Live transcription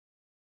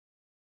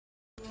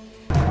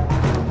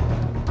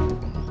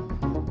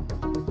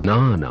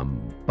Jnanam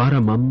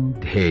paramam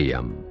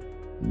dhyayam.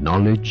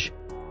 Knowledge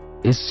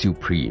is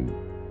supreme.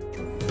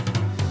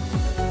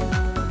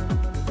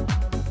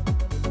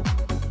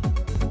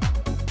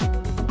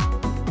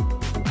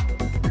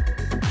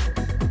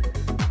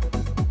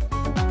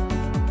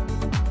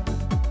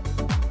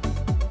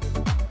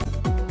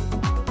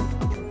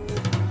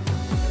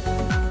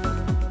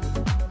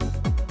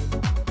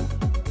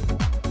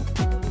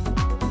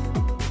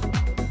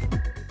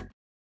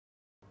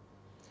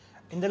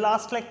 In the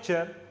last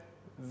lecture,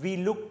 we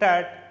looked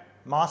at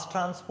mass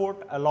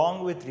transport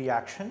along with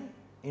reaction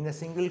in a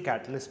single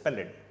catalyst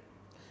pellet.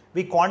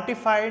 We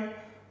quantified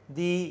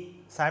the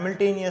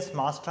simultaneous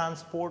mass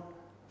transport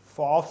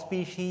of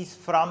species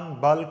from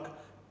bulk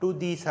to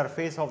the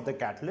surface of the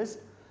catalyst,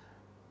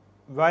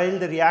 while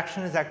the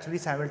reaction is actually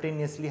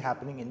simultaneously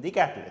happening in the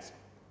catalyst.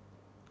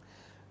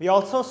 We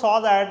also saw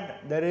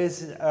that there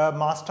is a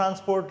mass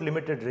transport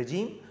limited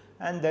regime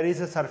and there is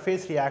a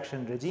surface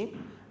reaction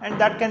regime, and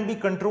that can be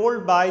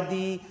controlled by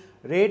the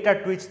rate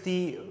at which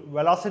the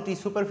velocity,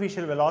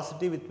 superficial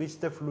velocity with which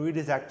the fluid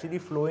is actually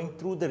flowing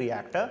through the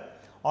reactor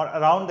or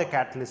around the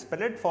catalyst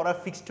pellet for a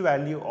fixed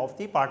value of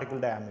the particle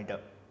diameter.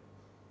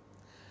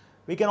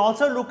 We can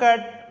also look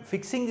at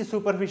fixing the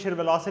superficial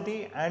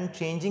velocity and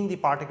changing the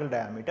particle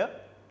diameter,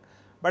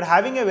 but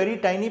having a very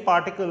tiny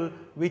particle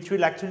which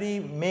will actually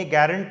may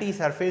guarantee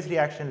surface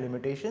reaction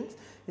limitations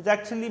is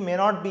actually may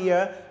not be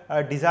a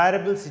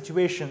desirable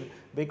situation,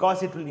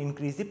 because it will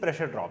increase the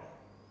pressure drop.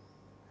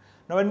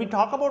 Now, when we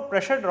talk about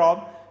pressure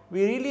drop,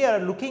 we really are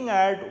looking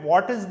at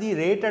what is the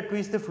rate at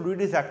which the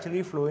fluid is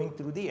actually flowing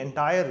through the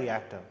entire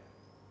reactor.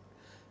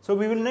 So,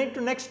 we will need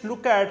to next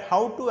look at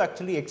how to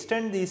actually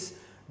extend this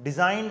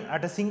design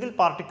at a single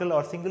particle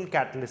or single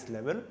catalyst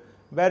level,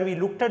 where we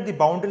looked at the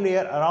boundary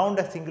layer around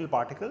a single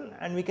particle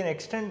and we can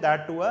extend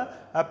that to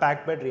a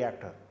packed bed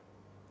reactor.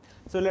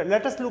 So,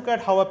 let us look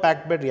at how a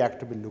packed bed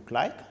reactor will look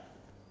like.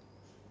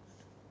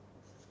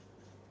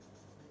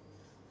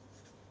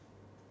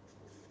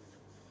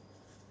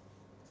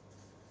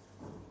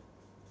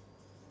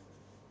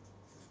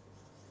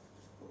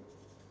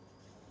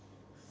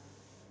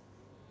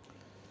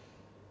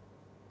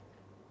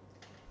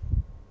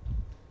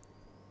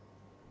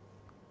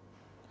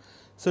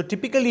 So,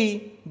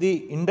 typically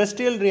the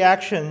industrial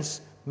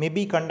reactions may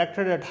be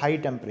conducted at high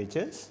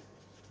temperatures.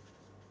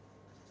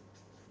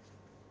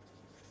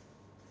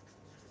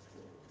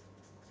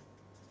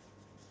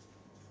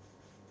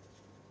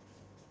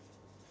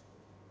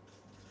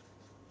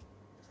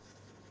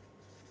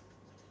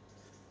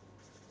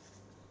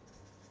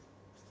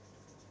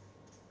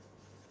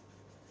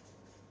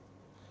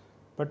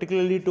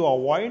 Particularly to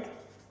avoid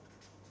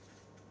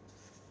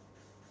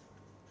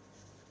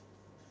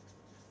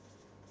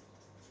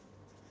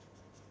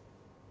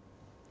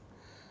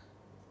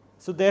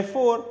so,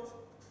 therefore,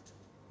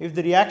 if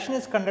the reaction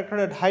is conducted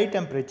at high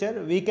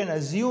temperature, we can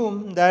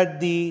assume that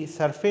the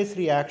surface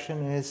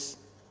reaction is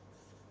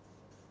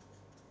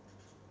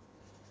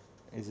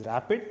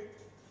rapid,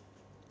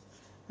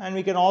 and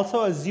we can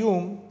also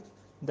assume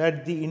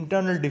that the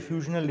internal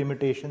diffusional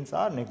limitations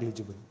are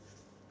negligible.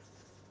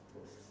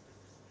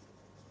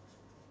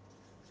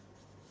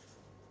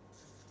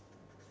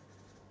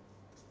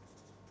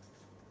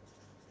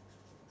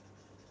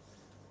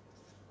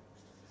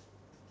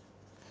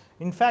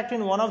 In fact,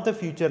 in one of the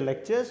future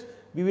lectures,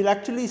 we will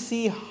actually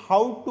see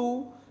how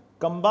to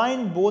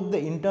combine both the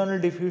internal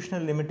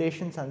diffusional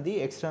limitations and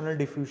the external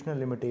diffusional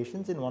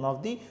limitations in one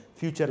of the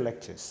future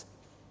lectures.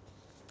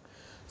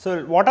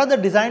 So, what are the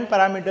design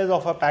parameters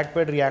of a packed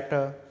bed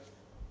reactor?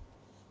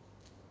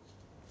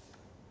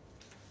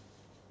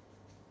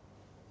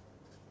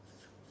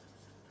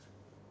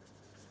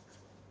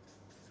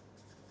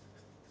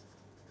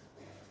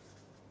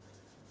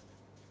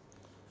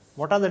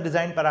 What are the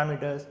design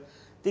parameters?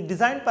 The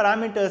design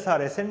parameters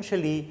are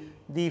essentially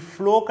the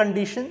flow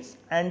conditions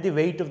and the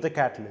weight of the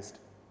catalyst.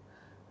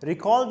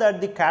 Recall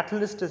that the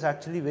catalyst is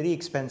actually very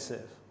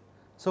expensive.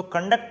 So,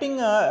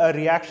 conducting a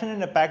reaction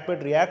in a packed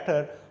bed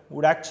reactor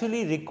would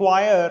actually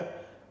require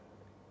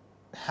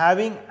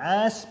having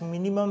as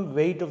minimum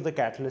weight of the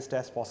catalyst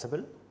as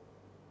possible,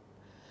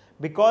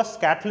 because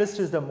catalyst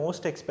is the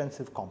most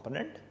expensive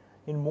component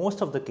in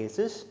most of the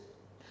cases,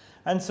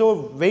 and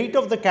so weight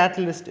of the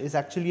catalyst is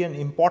actually an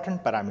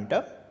important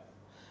parameter.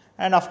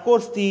 And of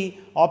course, the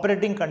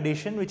operating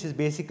condition, which is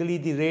basically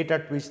the rate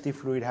at which the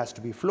fluid has to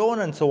be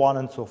flown, and so on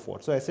and so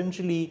forth. So,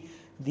 essentially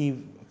the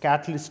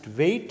catalyst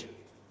weight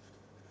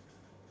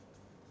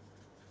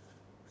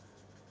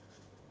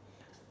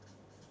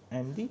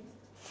and the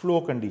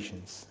flow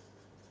conditions.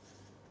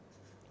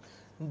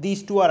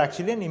 These two are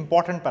actually an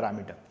important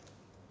parameter.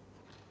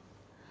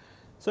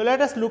 So,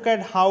 let us look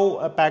at how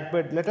a packed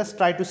bed, let us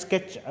try to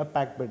sketch a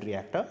packed bed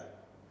reactor.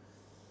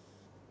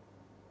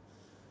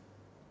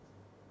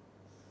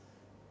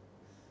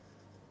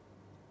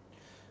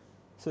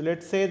 So, let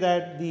us say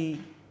that it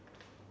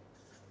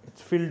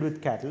is filled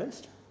with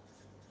catalyst.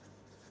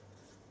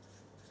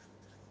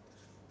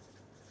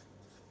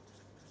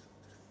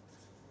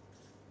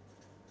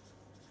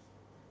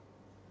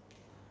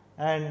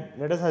 and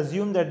let us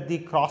assume that the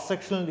cross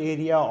sectional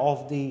area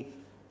of the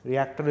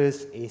reactor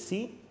is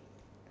AC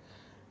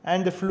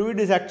and the fluid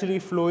is actually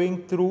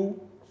flowing through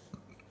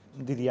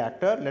the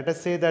reactor. Let us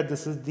say that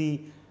this is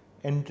the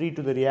entry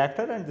to the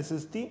reactor and this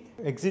is the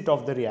exit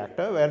of the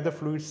reactor where the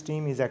fluid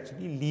stream is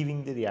actually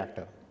leaving the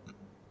reactor.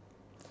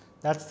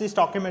 That is the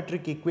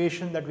stoichiometric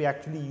equation that we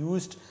actually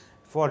used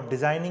for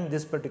designing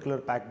this particular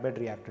packed bed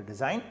reactor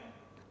design.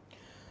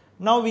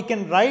 Now, we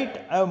can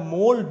write a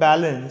mole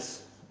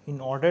balance in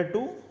order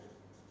to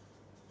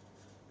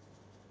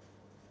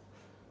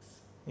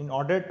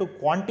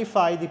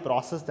quantify the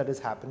process that is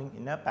happening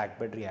in a packed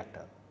bed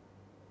reactor.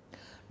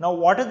 Now,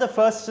 what is the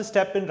first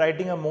step in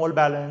writing a mole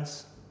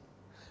balance?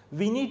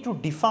 We need to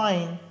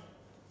define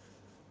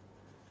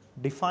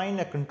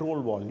a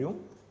control volume.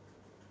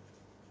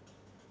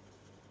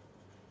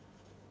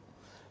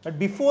 But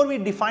before we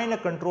define a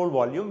control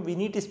volume, we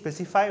need to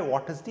specify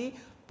what is the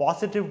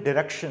positive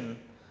direction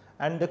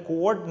and the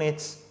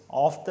coordinates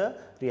of the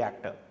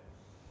reactor.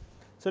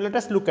 So, let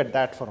us look at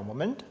that for a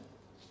moment.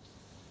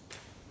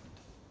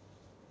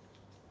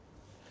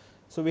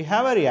 So, we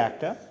have a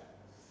reactor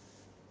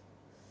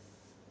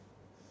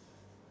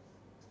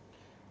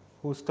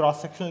whose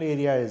cross sectional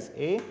area is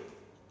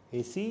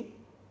AC,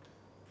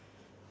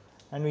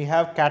 and we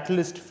have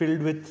catalyst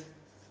filled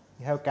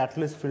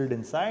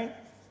inside.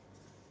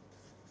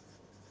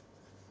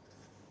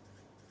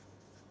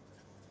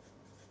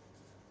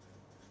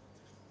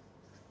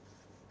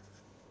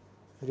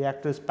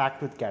 Reactor is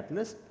packed with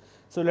catalyst.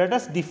 So, let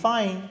us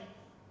define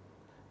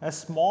a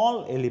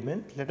small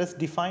element,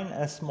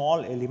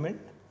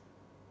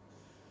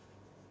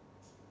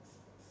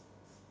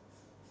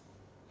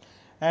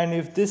 and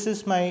if this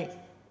is my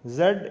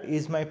Z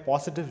is my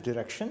positive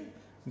direction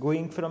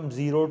going from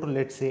 0 to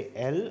let us say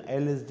L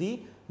is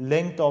the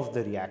length of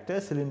the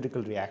reactor,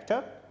 cylindrical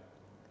reactor,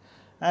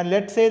 and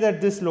let us say that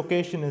this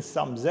location is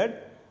some Z,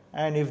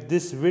 and if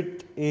this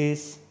width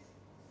is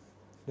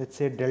let us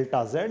say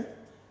delta Z,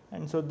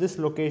 and so this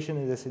location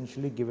is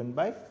essentially given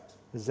by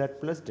Z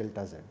plus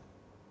delta Z.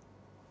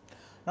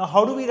 Now,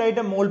 how do we write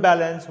a mole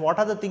balance? What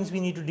are the things we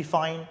need to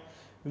define?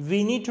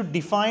 We need to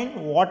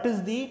define what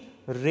is the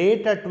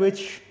rate at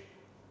which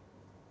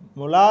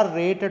molar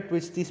rate at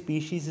which the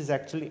species is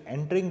actually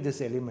entering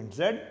this element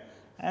Z,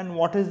 and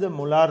what is the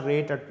molar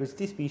rate at which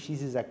the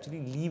species is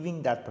actually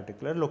leaving that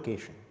particular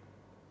location.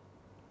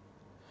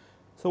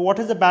 So, what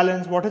is the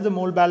balance? What is the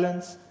mole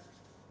balance?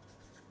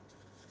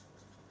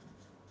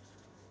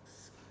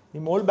 The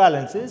mole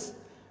balance is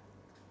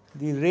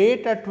the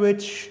rate at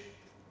which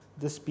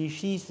the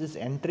species is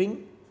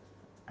entering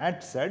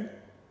at Z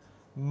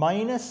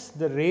minus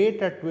the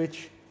rate at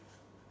which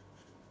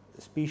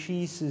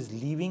species is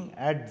leaving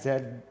at Z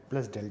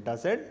plus delta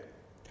Z,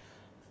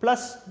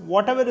 plus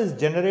whatever is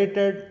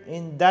generated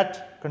in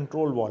that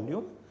control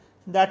volume,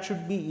 that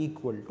should be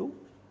equal to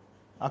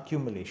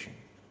accumulation.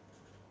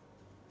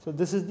 So,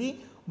 this is the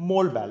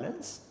mole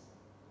balance,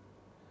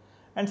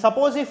 and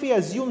suppose if we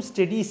assume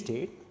steady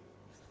state,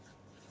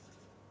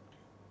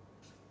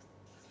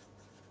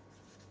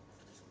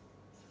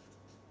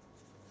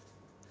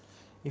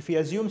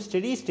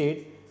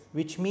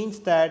 which means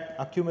that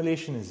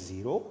accumulation is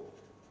 0,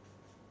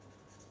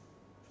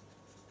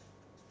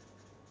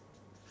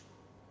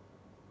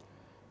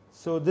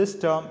 so this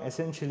term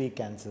essentially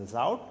cancels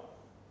out.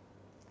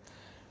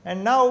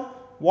 And now,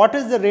 what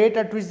is the rate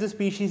at which the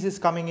species is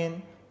coming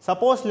in?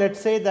 Suppose let us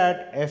say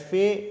that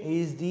Fa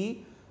is the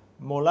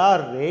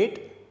molar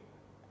rate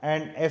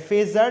and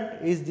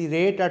Faz is the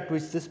rate at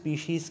which the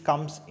species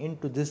comes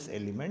into this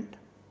element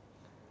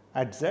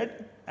at Z,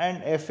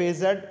 and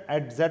Faz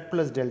at Z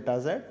plus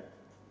delta Z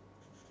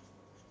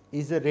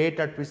is the rate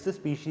at which the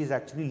species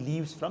actually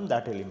leaves from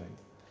that element.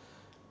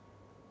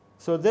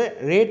 So, the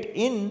rate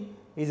in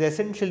is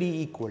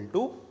essentially equal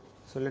to,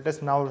 so let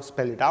us now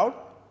spell it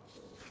out.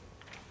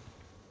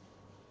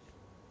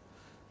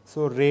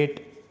 So,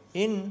 rate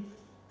in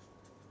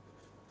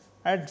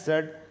at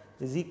Z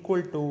is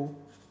equal to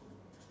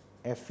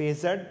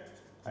Faz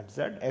at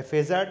Z.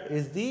 Faz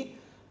is the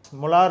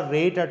molar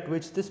rate at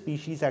which the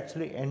species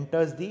actually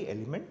enters the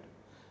element,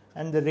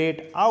 and the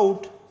rate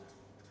out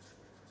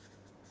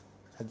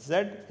at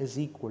Z is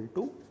equal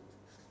to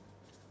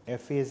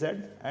Faz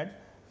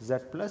at Z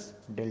plus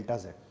delta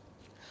Z.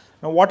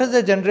 Now, what is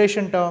the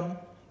generation term?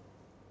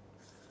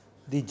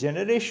 The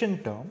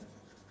generation term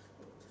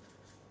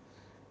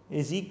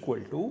is equal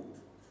to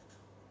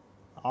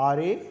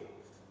Ra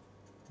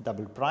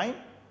double prime,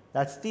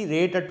 that is the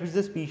rate at which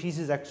the species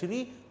is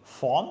actually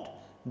formed,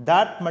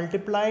 that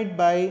multiplied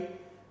by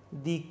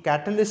the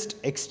catalyst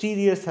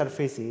exterior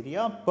surface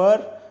area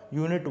per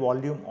unit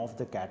volume of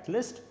the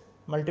catalyst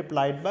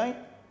multiplied by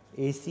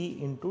AC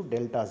into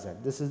delta Z.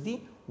 This is the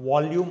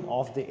volume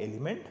of the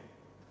element,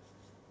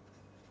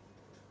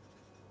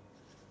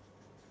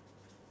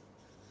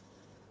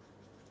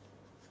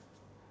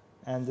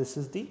 and this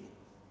is the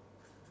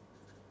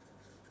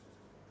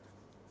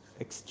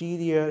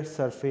exterior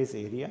surface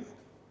area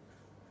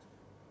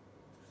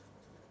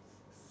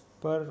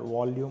per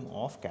volume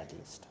of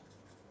catalyst.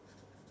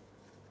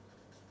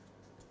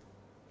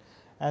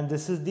 and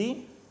this is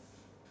the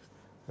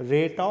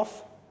rate of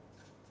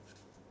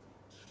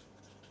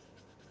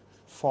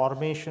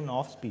formation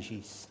of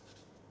species.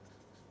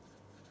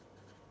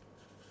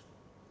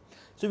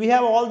 So, we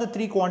have all the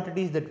three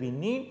quantities that we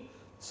need.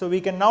 So, we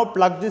can now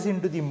plug this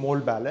into the mole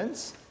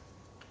balance.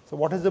 So,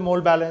 what is the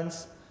mole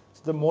balance?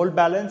 So, the mole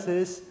balance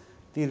is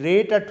the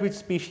rate at which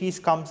species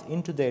comes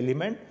into the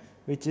element,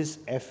 which is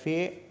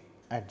Fa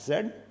at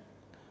Z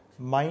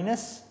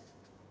minus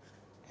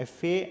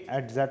Fa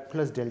at Z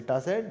plus delta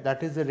Z,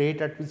 that is the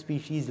rate at which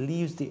species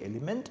leaves the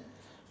element,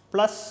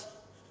 plus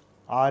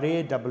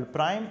Ra double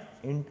prime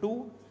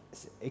into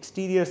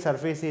exterior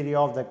surface area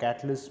of the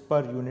catalyst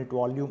per unit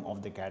volume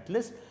of the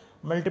catalyst,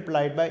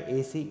 multiplied by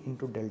Ac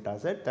into delta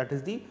Z, that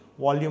is the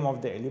volume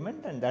of the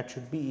element, and that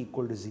should be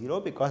equal to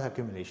 0 because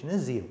accumulation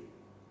is 0.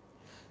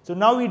 So,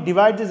 now we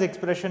divide this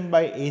expression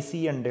by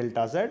Ac and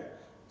delta Z.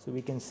 So,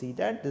 we can see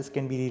that this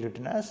can be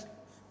rewritten as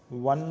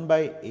 1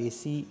 by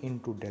Ac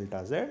into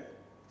delta Z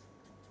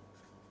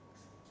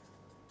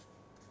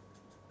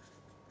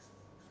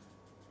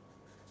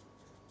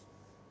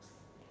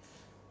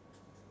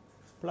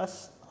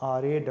plus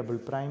Ra double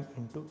prime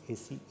into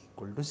Ac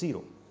equal to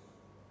 0.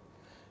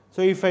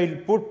 So, if I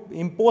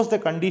impose the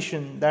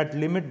condition that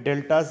limit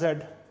delta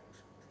Z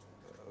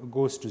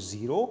goes to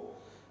 0,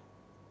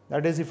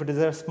 that is if it is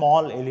a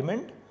small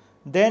element,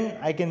 then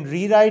I can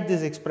rewrite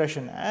this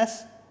expression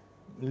as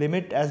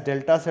limit as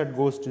delta Z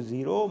goes to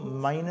 0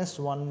 minus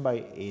 1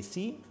 by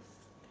Ac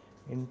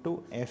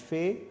into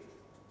Fa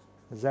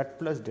Z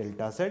plus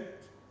delta Z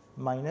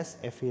minus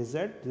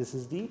Faz. This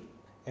is the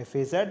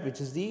Faz,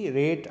 which is the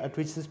rate at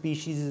which the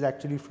species is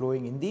actually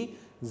flowing in the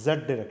Z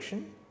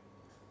direction,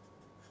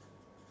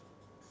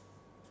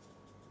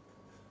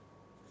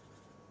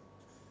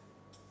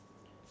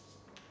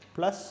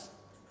 plus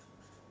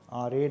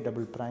Ra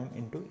double prime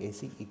into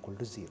Ac equal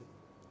to 0.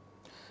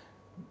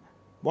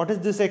 What is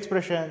this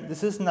expression?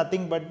 This is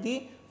nothing but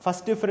the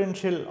first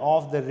differential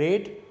of the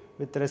rate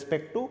with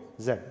respect to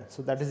Z.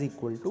 So, that is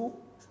equal to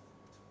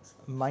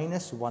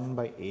minus 1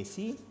 by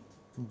Ac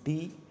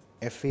d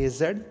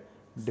Faz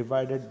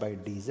divided by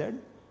dz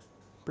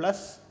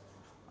plus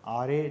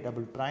Ra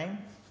double prime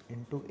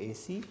into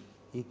Ac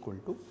equal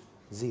to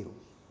 0.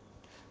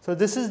 So,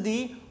 this is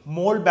the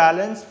mole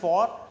balance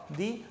for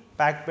the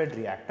packed bed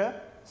reactor.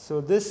 So,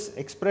 this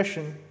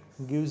expression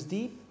gives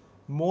the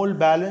mole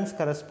balance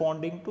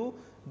corresponding to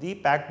the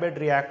packed bed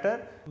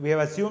reactor. We have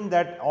assumed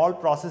that all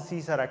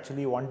processes are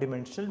actually one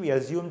dimensional. We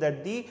assume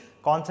that the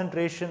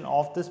concentration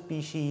of the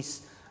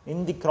species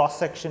in the cross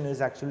section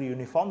is actually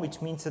uniform,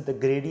 which means that the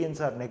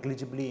gradients are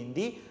negligible in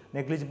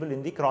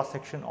the cross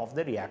section of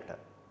the reactor.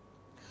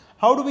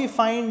 How do we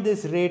find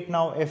this rate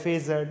now,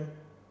 Faz?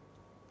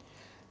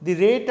 The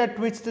rate at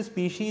which the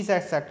species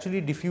is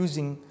actually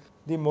diffusing,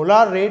 the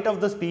molar rate of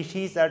the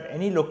species at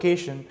any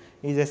location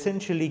is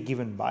essentially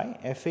given by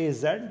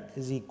Faz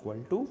is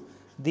equal to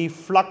the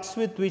flux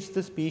with which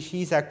the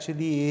species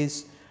actually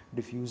is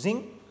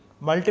diffusing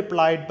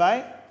multiplied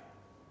by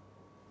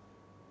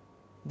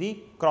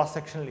the cross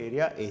sectional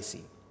area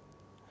Ac.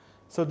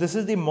 So, this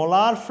is the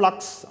molar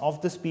flux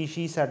of the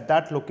species at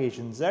that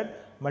location Z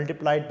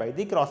multiplied by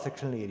the cross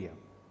sectional area.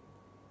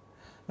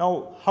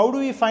 Now, how do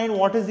we find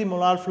what is the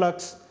molar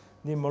flux?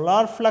 The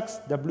molar flux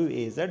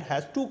Waz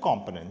has two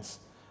components.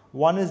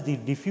 One is the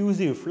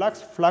diffusive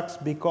flux, flux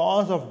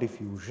because of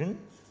diffusion,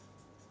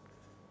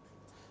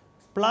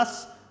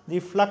 plus the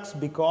flux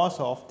because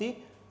of the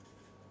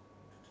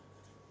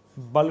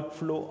bulk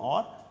flow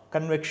or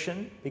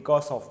convection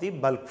because of the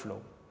bulk flow.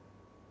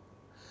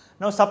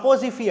 Now,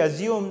 suppose if we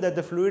assume that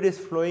the fluid is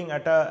flowing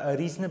at a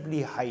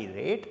reasonably high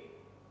rate,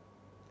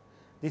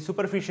 the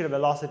superficial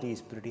velocity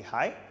is pretty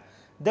high,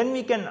 then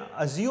we can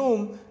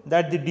assume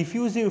that the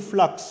diffusive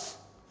flux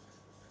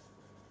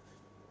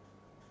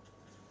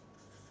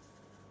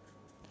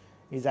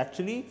is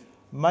actually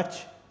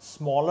much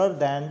smaller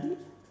than the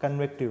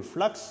convective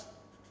flux,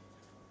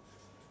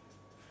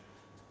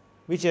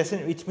 which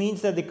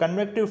means that the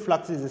convective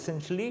flux is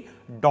essentially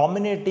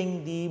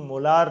dominating the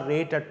molar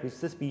rate at which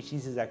the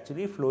species is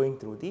actually flowing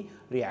through the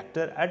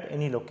reactor at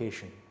any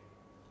location.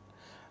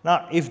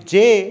 Now, if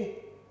J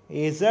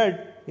Az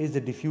is the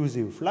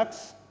diffusive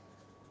flux,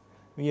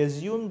 we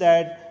assume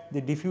that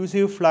the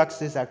diffusive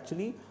flux is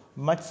actually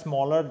much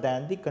smaller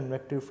than the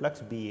convective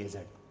flux Baz.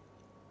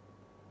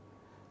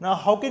 Now,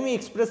 how can we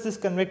express this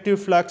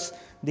convective flux?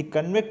 The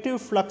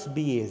convective flux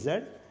Baz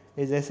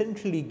is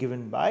essentially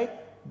given by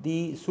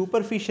the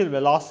superficial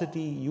velocity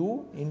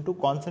u into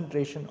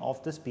concentration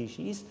of the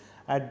species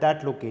at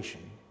that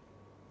location.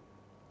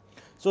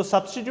 So,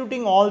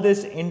 substituting all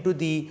this into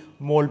the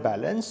mole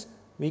balance,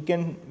 we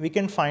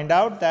can find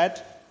out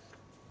that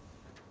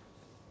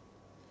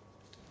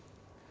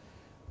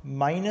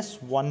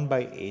minus 1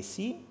 by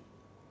Ac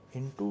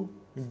into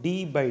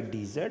d by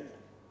dz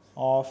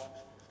of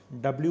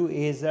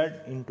Waz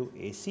into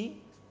Ac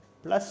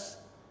plus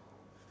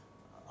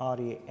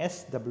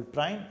Ras double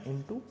prime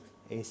into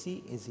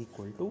Ac is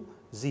equal to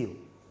 0.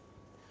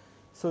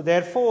 So,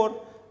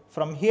 therefore,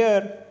 from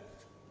here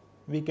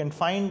we can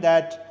find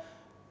that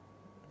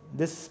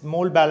this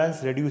mole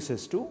balance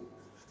reduces to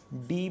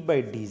d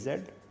by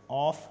dz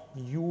of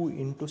u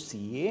into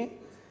Ca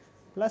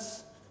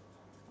plus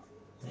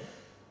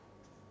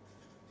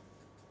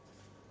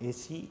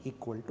Ac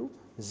equal to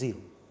 0.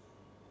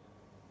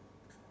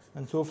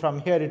 And so, from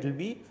here it will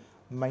be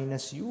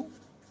minus u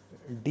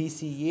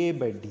dCa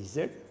by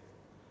dz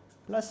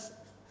plus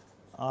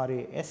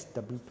RAS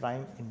double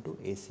prime into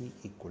Ac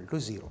equal to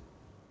 0.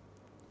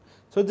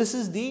 So, this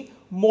is the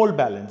mole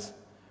balance.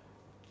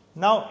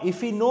 Now,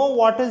 if we know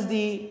what is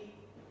the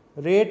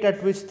rate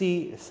at which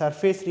the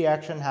surface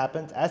reaction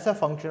happens as a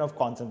function of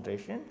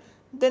concentration,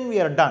 then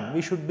we are done.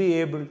 We should be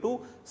able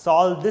to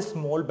solve this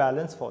mole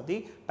balance for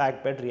the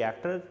packed bed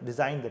reactor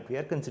design that we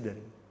are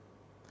considering.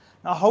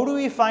 Now, how do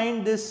we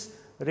find this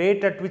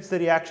rate at which the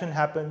reaction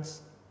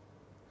happens?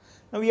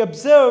 Now, we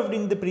observed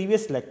in the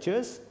previous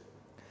lectures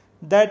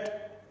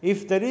that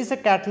if there is a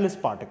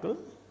catalyst particle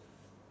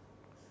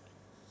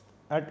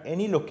at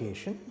any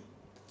location,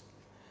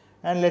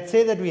 and let us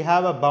say that we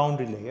have a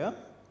boundary layer,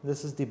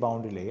 this is the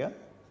boundary layer,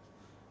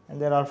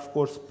 and there are of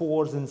course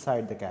pores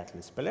inside the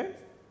catalyst pellet.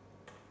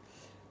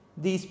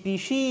 The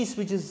species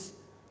which is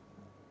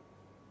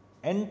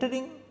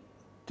entering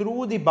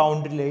through the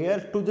boundary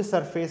layer to the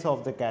surface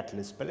of the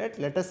catalyst pellet,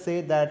 let us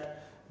say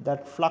that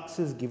that flux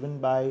is given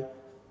by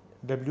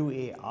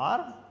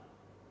WAR,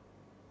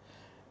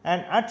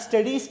 and at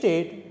steady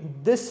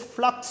state this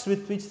flux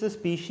with which the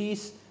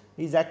species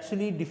is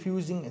actually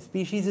diffusing,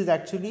 species is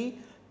actually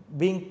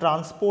being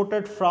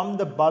transported from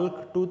the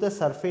bulk to the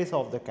surface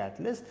of the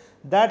catalyst,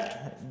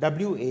 that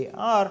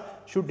WAR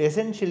should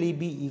essentially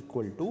be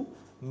equal to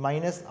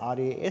minus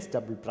RAS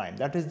double prime,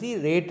 that is the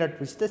rate at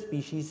which the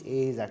species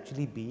A is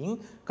actually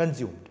being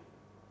consumed.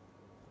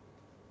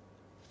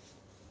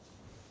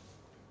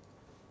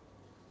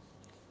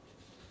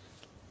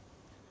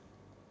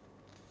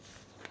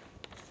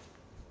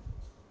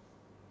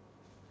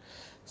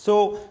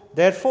 So,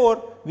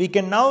 therefore, we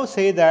can now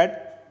say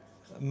that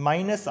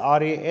minus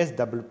RAS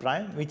double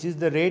prime, which is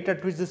the rate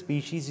at which the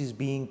species is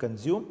being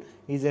consumed,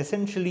 is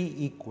essentially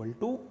equal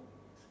to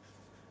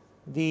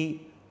the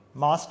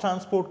mass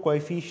transport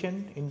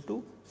coefficient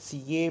into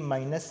Ca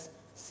minus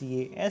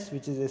Cas,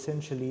 which is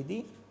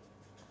essentially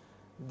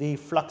the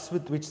flux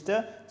with which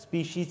the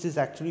species is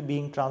actually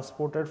being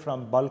transported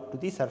from bulk to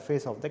the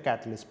surface of the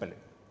catalyst pellet.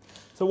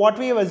 So, what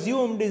we have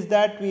assumed is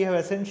that we have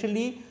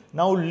essentially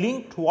now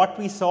linked what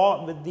we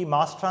saw with the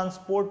mass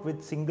transport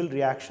with single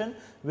reaction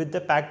with the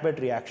packed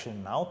bed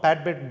reaction now,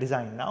 packed bed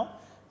design now.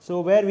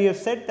 So, where we have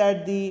said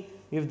that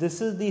if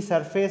this is the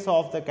surface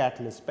of the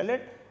catalyst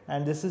pellet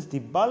and this is the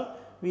bulk,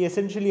 we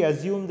essentially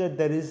assume that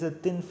there is a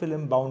thin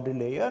film boundary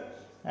layer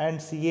and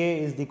Ca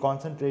is the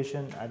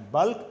concentration at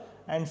bulk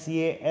and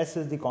Cas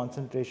is the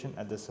concentration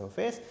at the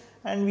surface,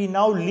 and we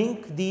now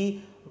link the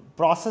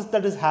process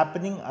that is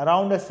happening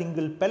around a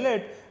single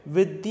pellet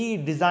with the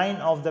design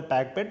of the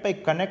packed bed by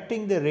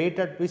connecting the rate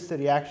at which the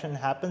reaction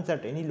happens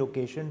at any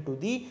location to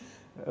the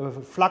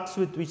flux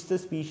with which the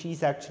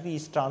species actually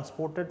is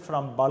transported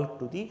from bulk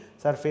to the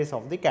surface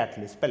of the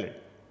catalyst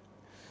pellet.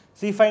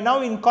 So, if I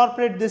now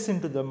incorporate this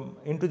into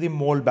the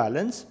mole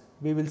balance,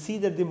 we will see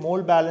that the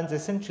mole balance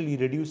essentially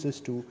reduces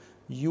to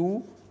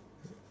U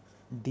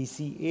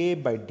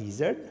dCA by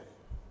dZ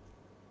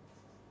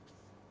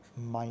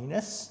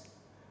minus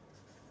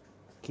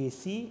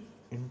Kc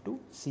into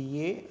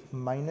Ca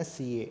minus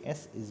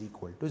Cas is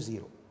equal to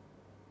 0.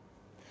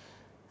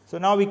 So,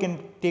 now we can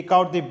take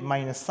out the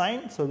minus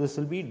sign. So, this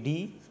will be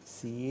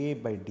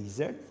dCa by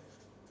dZ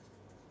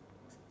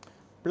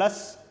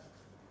plus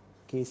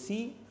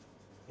Kc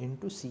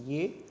into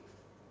Ca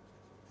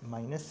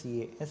minus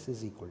Cas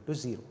is equal to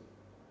 0.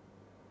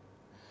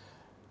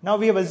 Now,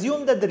 we have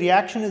assumed that the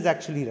reaction is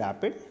actually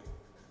rapid,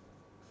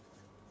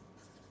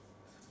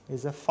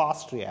 is a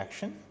fast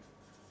reaction,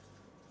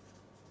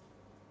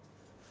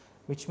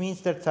 which means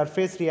that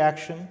surface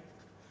reaction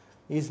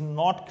is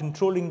not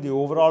controlling the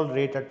overall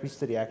rate at which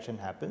the reaction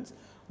happens.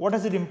 What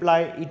does it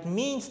imply? It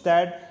means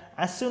that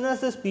as soon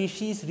as the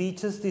species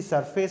reaches the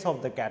surface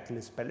of the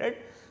catalyst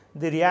pellet,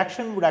 the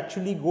reaction would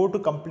actually go to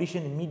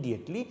completion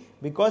immediately,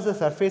 because the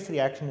surface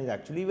reaction is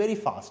actually very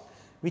fast,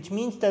 which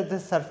means that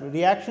the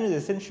reaction is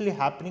essentially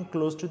happening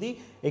close to the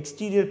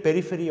exterior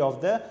periphery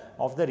of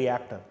the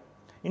reactor.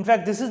 In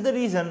fact, this is the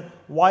reason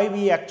why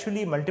we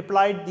actually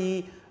multiplied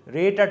the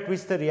rate at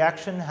which the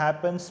reaction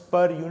happens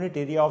per unit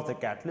area of the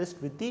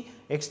catalyst with the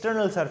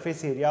external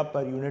surface area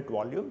per unit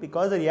volume,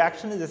 because the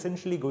reaction is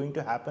essentially going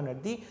to happen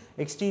at the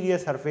exterior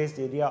surface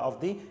area of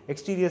the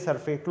exterior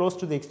surface, close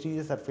to the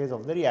exterior surface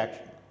of the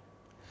reaction.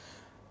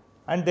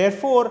 And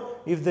therefore,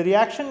 if the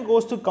reaction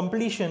goes to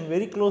completion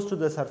very close to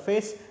the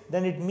surface,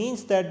 then it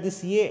means that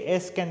this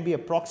Cas can be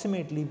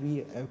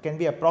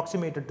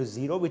approximated to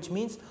 0, which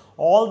means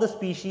all the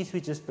species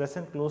which is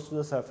present close to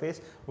the surface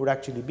would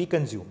actually be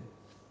consumed.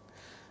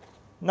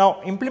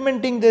 Now,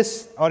 implementing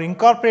this or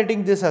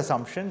incorporating this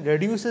assumption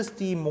reduces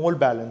the mole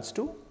balance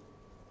to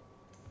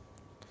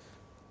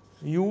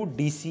U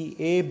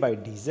dCA by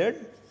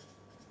dZ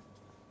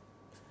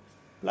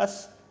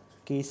plus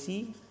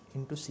Kc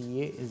into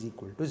Ca is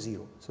equal to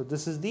 0. So,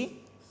 this is the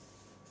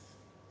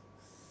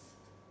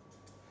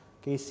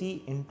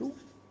Kc into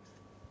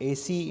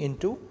Ac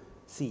into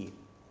Ca.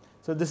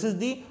 So, this is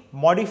the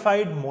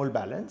modified mole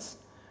balance,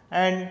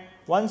 and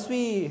once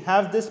we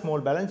have this mole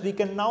balance, we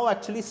can now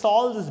actually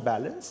solve this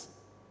balance.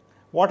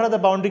 What are the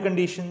boundary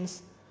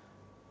conditions?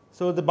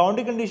 So, the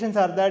boundary conditions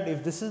are that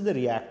if this is the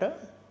reactor,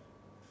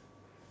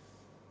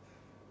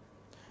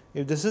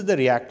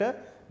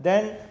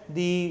 then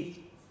the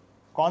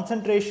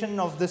concentration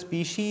of the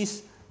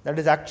species that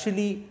is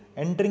actually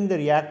entering the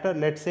reactor,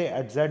 let us say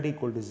at Z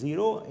equal to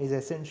 0, is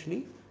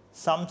essentially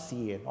some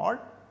Ca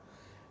naught.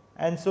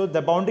 And so,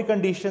 the boundary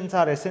conditions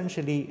are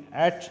essentially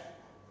at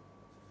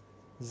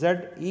Z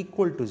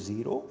equal to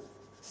 0,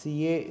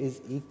 Ca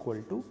is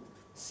equal to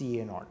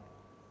Ca naught.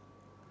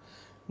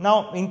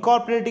 Now,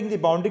 incorporating the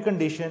boundary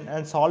condition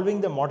and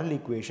solving the model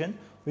equation,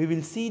 we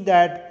will see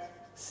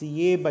that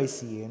Ca by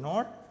Ca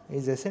naught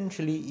is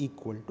essentially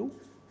equal to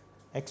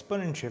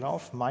exponential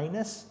of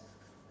minus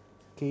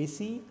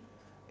Kc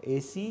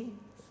Ac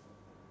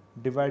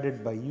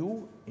divided by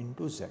U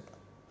into Z.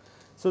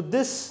 So,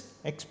 this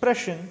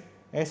expression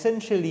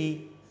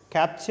essentially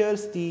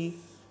captures the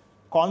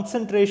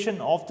concentration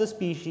of the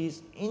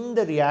species in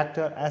the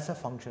reactor as a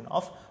function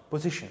of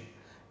position,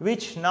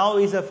 which now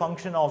is a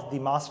function of the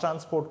mass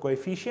transport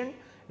coefficient.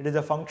 It is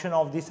a function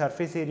of the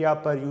surface area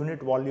per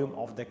unit volume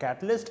of the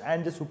catalyst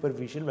and the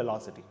superficial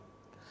velocity.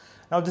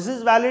 Now, this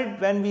is valid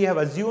when we have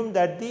assumed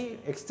that the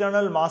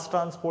external mass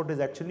transport is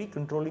actually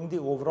controlling the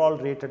overall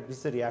rate at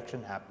which the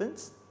reaction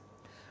happens,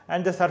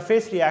 and the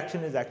surface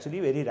reaction is actually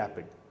very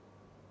rapid.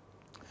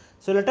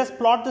 So, let us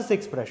plot this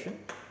expression.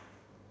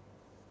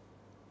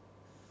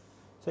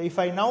 So, if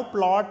I now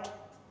plot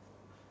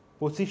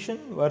position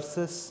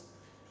versus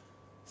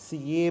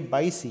Ca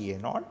by Ca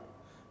naught,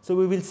 so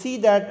we will see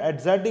that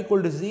at Z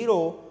equal to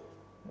 0,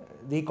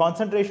 the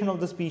concentration of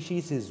the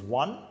species is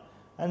 1,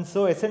 and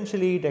so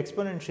essentially it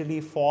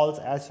exponentially falls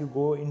as you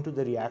go into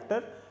the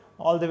reactor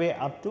all the way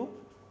up to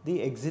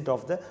the exit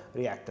of the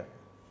reactor.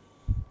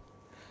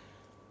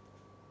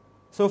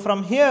 So,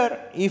 from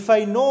here, if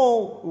I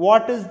know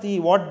what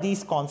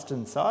these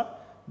constants are,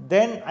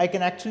 then I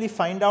can actually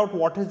find out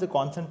what is the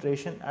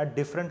concentration at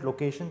different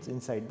locations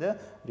inside the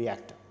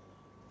reactor.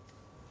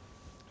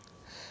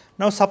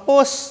 Now,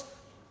 suppose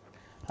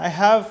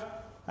I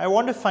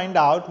want to find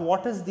out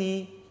what is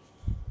the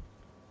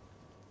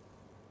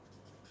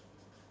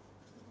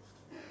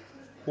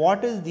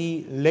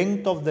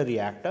length of the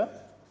reactor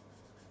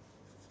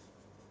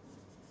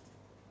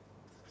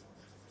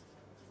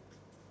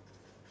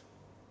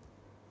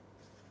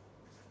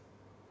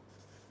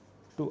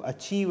to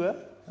achieve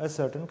a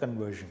certain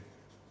conversion.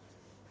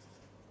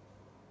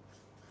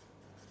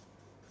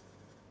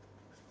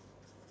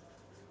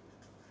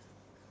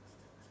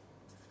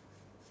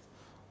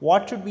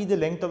 What should be the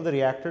length of the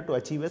reactor to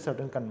achieve a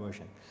certain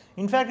conversion?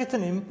 In fact, it is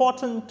an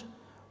important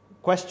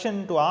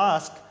question to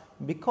ask,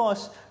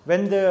 because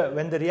when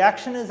the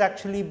reaction is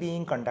actually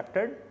being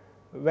conducted,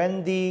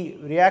 when the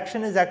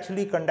reaction is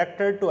actually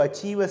conducted to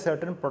achieve a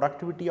certain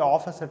productivity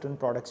of a certain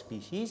product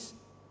species,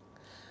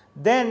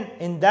 then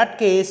in that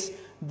case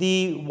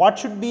what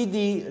should be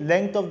the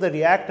length of the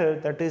reactor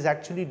that is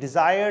actually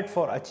desired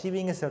for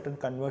achieving a certain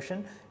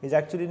conversion is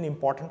actually an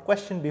important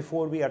question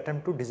before we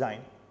attempt to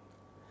design.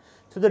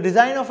 So, the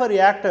design of a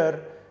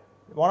reactor,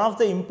 one of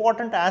the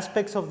important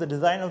aspects of the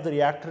design of the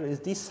reactor is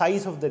the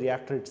size of the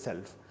reactor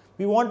itself.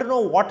 We want to know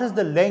what is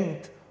the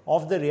length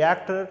of the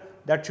reactor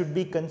that should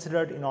be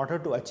considered in order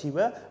to achieve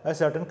a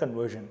certain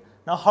conversion.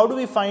 Now, how do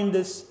we find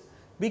this?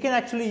 We can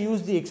actually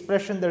use the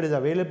expression that is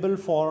available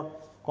for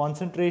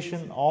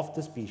concentration of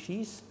the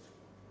species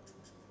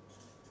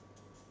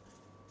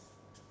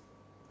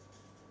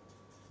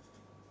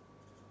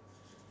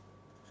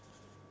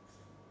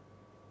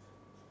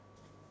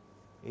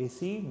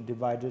Ac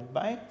divided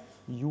by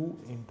U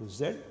into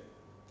Z.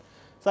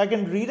 So, I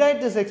can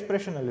rewrite this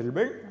expression a little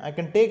bit. I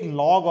can take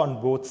log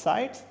on both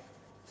sides.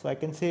 So, I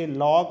can say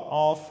log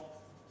of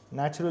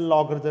natural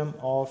logarithm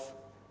of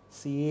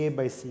Ca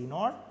by C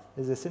naught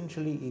is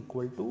essentially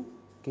equal to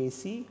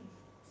Kc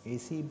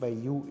Ac by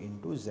U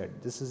into Z.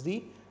 This is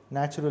the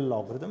natural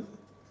logarithm.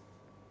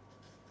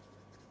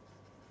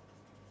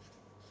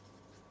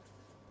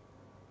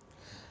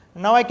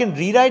 Now, I can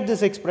rewrite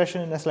this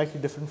expression in a slightly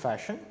different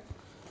fashion.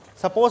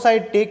 Suppose I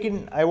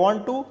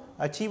want to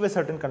achieve a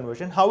certain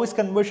conversion. How is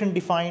conversion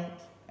defined?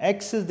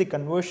 X is the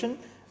conversion,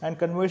 and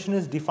conversion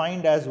is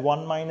defined as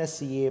 1 minus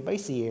Ca by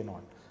Ca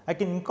naught. I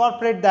can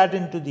incorporate that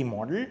into the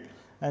model,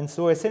 and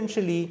so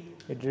essentially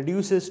it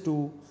reduces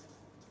to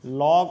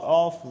log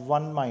of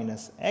 1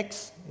 minus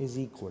x is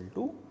equal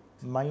to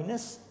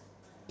minus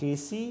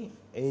Kc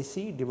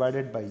Ac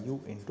divided by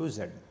U into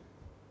Z,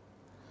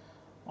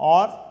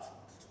 or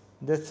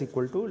that is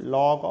equal to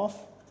log of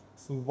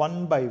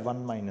 1 by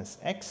 1 minus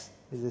x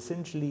is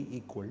essentially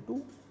equal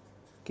to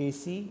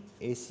Kc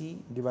Ac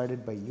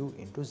divided by U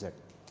into Z.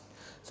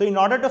 So, in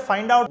order to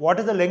find out what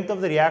is the length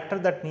of the reactor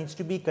that needs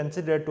to be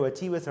considered to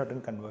achieve a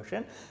certain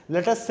conversion,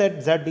 let us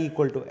set Z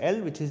equal to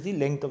L, which is the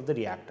length of the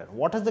reactor.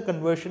 What is the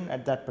conversion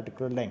at that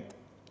particular length?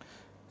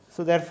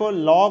 So, therefore,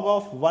 log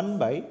of 1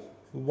 by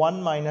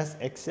 1 minus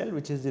XL,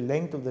 which is the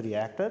length of the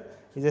reactor,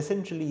 is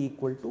essentially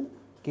equal to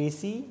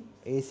Kc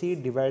AC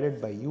divided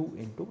by U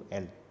into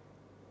L,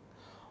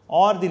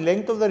 or the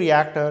length of the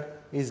reactor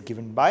is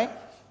given by,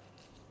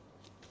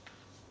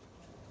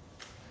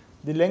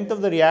 the length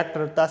of the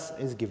reactor thus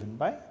is given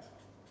by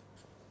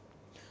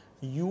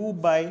U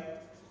by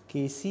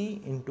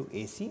Kc into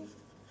AC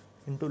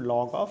into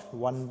log of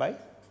 1 by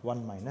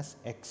 1 minus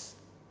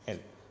XL.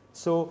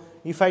 So,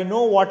 if I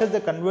know what is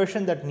the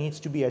conversion that needs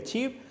to be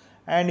achieved,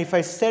 and if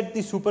I set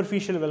the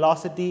superficial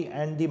velocity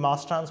and the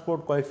mass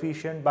transport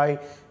coefficient by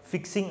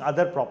fixing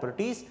other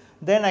properties,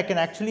 then I can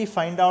actually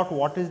find out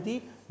what is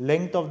the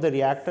length of the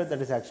reactor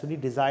that is actually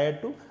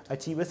desired to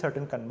achieve a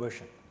certain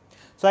conversion.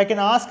 So, I can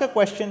ask a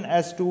question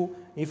as to,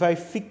 if I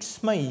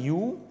fix my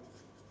U,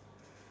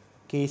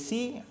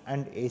 Kc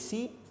and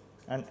AC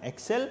and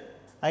XL,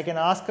 I can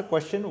ask a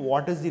question,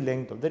 what is the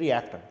length of the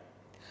reactor.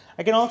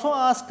 I can also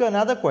ask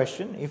another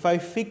question, if I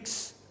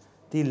fix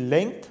the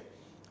length,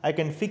 I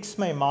can fix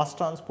my mass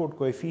transport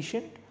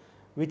coefficient,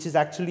 which is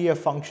actually a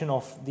function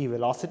of the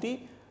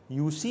velocity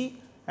UC,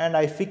 and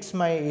I fix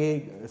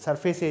my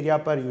surface area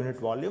per unit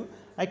volume.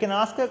 I can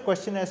ask a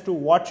question as to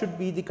what should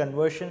be the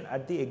conversion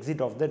at the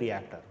exit of the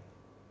reactor.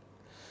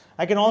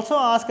 I can also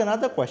ask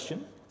another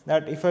question,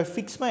 that if I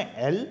fix my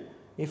L,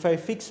 if I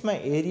fix my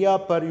area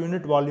per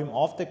unit volume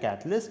of the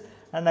catalyst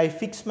and I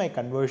fix my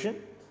conversion,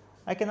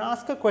 I can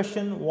ask a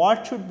question,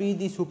 what should be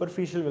the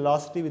superficial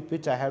velocity with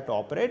which I have to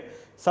operate,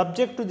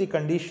 subject to the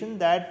condition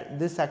that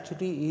this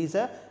actually is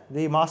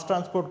the mass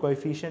transport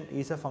coefficient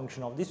is a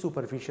function of the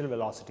superficial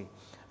velocity.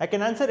 I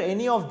can answer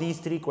any of these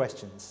three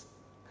questions.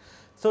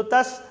 So,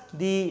 thus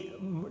the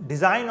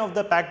design of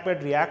the packed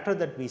bed reactor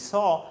that we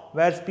saw,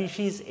 where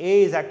species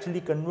A is actually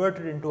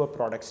converted into a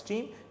product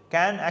stream,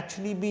 can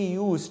actually be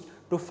used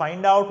to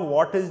find out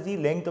what is the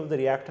length of the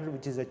reactor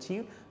which is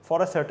achieved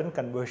for a certain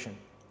conversion.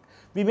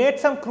 We made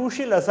some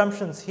crucial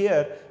assumptions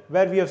here,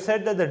 where we have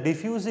said that the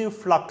diffusive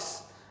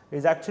flux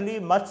is actually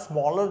much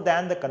smaller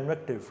than the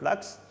convective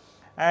flux,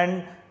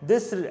 and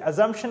this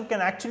assumption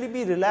can actually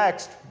be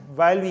relaxed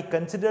while we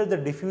consider the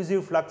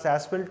diffusive flux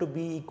as well to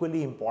be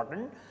equally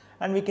important,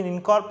 and we can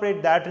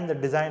incorporate that in the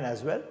design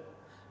as well,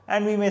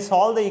 and we may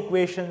solve the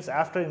equations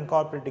after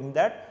incorporating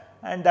that,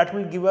 and that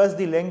will give us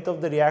the length of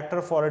the reactor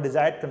for a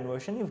desired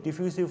conversion if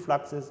diffusive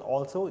flux is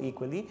also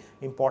equally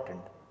important.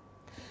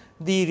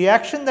 The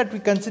reaction that we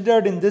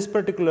considered in this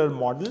particular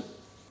model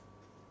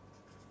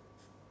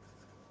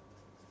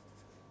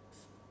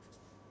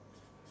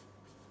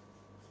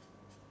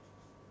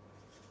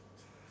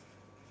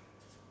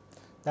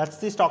that is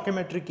the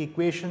stoichiometric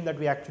equation that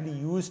we actually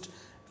used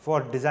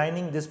for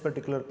designing this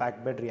particular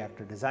packed bed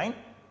reactor design.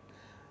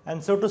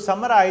 And so, to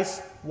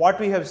summarize, what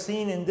we have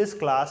seen in this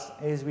class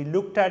is we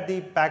looked at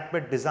the packed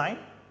bed design,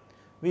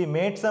 we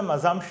made some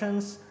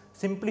assumptions,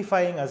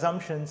 simplifying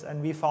assumptions,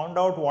 and we found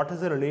out what is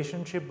the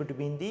relationship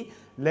between the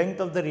length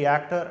of the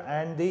reactor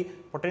and the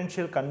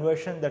potential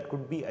conversion that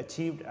could be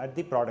achieved at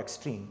the product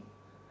stream.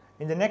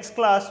 In the next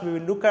class, we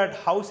will look at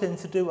how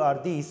sensitive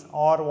are these,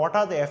 or what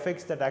are the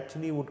effects that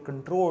actually would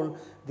control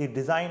the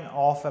design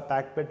of a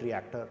packed bed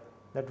reactor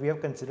that we have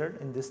considered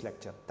in this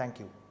lecture. Thank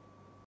you.